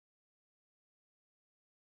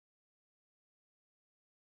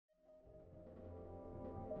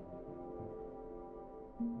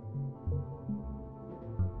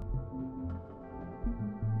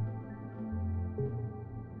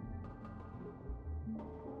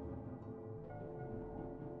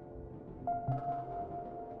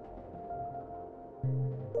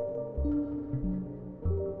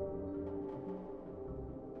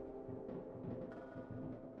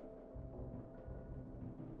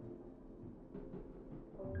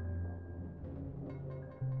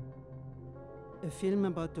film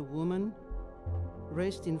about a woman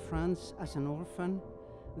raised in France as an orphan,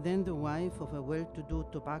 then the wife of a well-to-do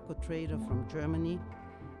tobacco trader from Germany,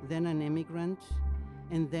 then an immigrant,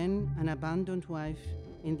 and then an abandoned wife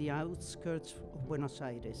in the outskirts of Buenos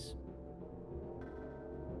Aires.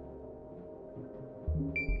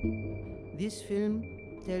 This film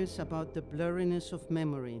tells about the blurriness of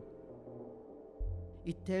memory.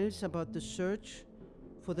 It tells about the search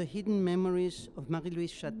for the hidden memories of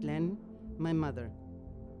Marie-Louise Chatelain, my mother.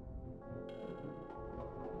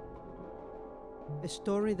 A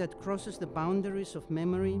story that crosses the boundaries of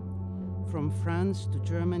memory from France to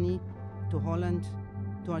Germany to Holland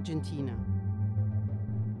to Argentina.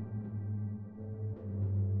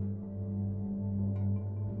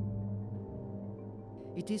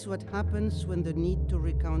 It is what happens when the need to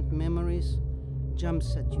recount memories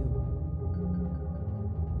jumps at you.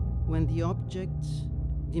 When the objects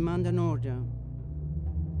demand an order.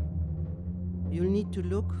 You'll need to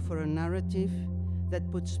look for a narrative that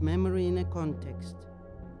puts memory in a context.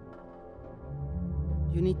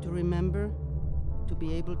 You need to remember to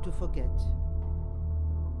be able to forget.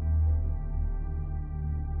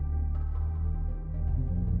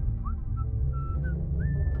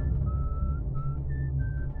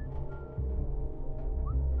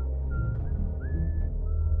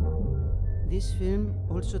 This film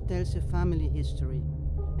also tells a family history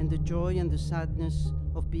and the joy and the sadness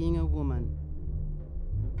of being a woman.